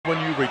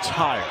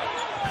retire.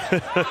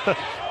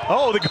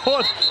 Oh, they're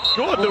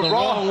going the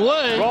wrong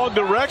way. Wrong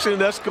direction.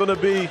 That's going to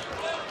be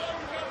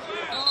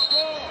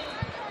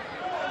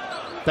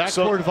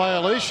backboard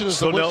violation is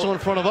the whistle in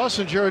front of us,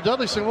 and Jared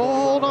Dudley saying, well,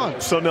 hold on.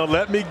 So now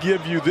let me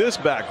give you this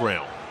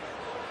background.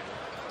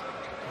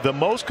 The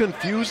most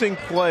confusing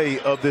play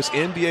of this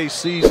NBA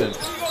season.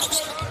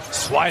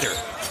 Swider.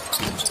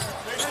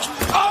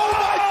 Oh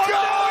my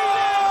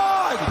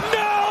God!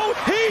 No,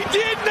 he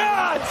did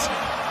not!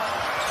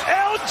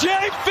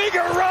 LJ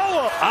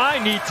Figueroa. I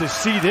need to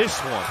see this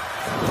one.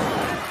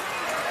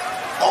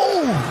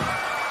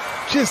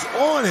 Oh, just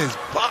on his.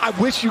 I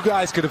wish you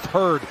guys could have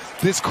heard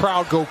this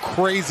crowd go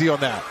crazy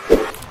on that.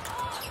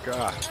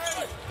 God.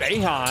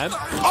 Boeheim.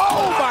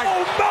 Oh my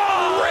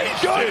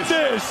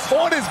goodness!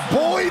 On his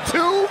boy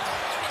too.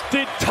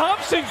 Did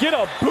Thompson get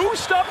a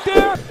boost up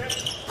there?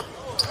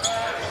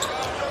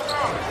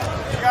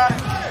 Got it.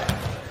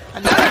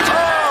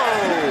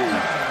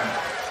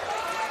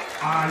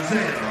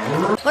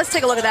 Let's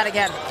take a look at that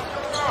again.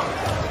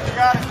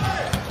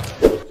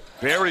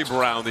 Barry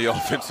Brown, the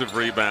offensive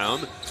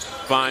rebound,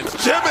 finds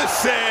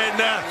Jemison.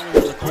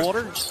 In the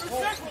quarter.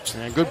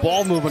 And good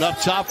ball movement up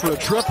top for a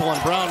triple,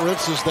 and Brown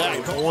rinses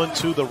that. Going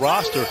to the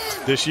roster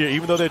this year,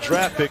 even though they're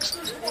draft picks,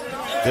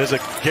 there's a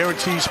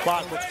guaranteed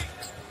spot.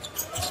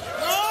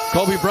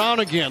 Kobe Brown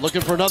again,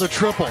 looking for another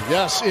triple.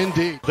 Yes,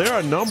 indeed. There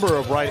are a number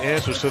of right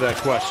answers to that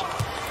question.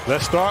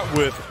 Let's start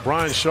with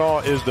Brian Shaw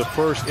is the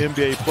first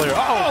NBA player.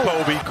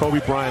 Kobe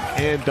Bryant,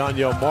 and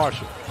Donyell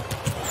Marshall.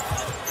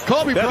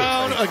 Kobe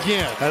Brown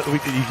again.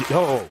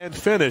 And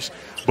finish,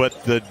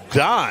 but the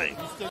dime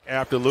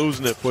after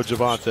losing it for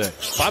Javante.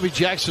 Bobby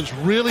Jackson's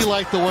really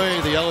liked the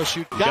way the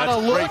LSU got a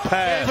look,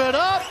 gave it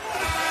up,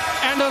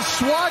 and a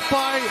swat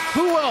by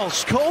who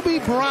else? Kobe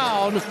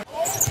Brown.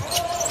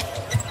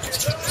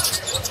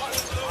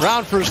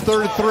 Brown for his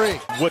third three.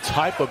 What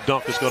type of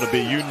dunk is going to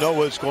be? You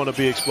know it's going to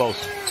be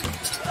explosive.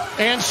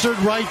 Answered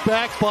right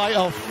back by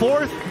a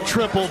fourth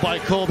triple by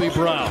Kobe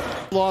Brown.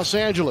 Los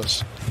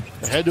Angeles.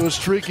 Ahead to a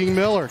streaking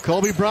Miller.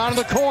 Kobe Brown in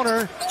the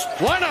corner.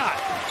 Why not?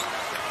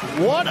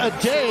 What a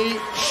day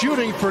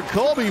shooting for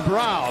Kobe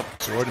Brown.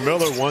 Jordan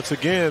Miller once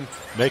again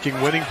making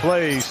winning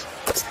plays.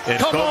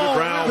 And Kobe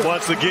Brown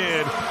once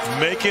again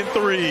making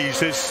threes.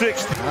 His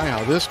sixth.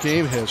 Wow, this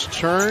game has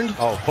turned.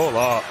 Oh, pull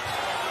up.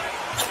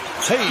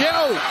 Hey.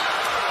 Yo!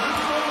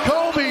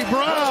 Kobe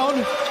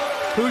Brown,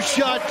 who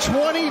shot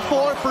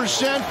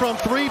 24% from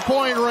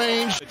three-point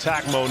range.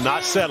 Attack mode,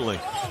 not settling.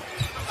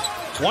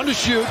 One to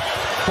shoot.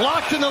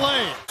 Blocked in the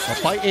lane.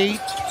 Up by 8.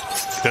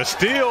 The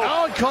steal.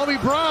 Oh, and Kobe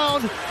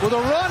Brown with a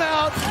run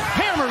out,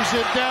 hammers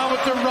it down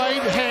with the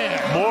right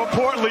hand. More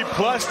importantly,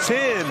 plus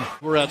 10.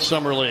 We're at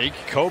Summer League.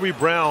 Kobe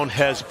Brown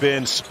has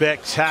been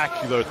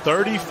spectacular.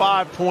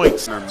 35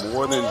 points. They're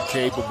more than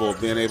capable of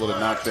being able to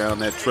knock down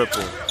that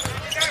triple.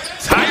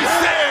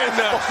 Tyson!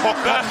 The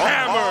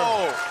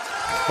hammer!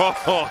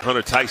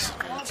 Hunter Tyson.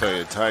 I tell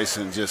you,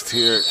 Tyson just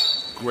here.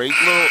 Great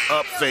little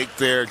up fake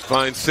there.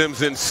 Finds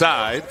Sims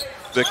inside.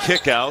 The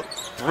kick out.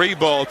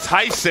 3-ball.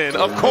 Tyson,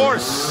 of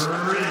course.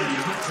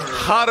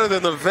 Hotter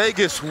than the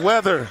Vegas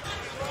weather.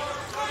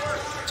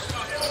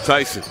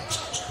 Tyson.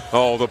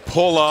 Oh, the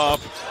pull up.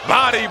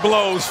 Body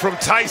blows from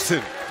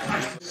Tyson.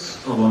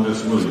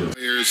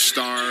 Here's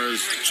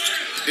stars.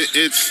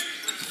 It's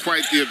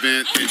quite the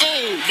event.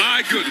 Oh,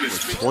 my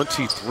goodness.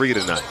 23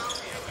 tonight.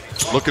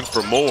 Looking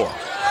for more.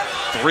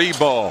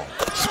 3-ball.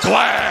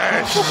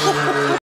 Splash!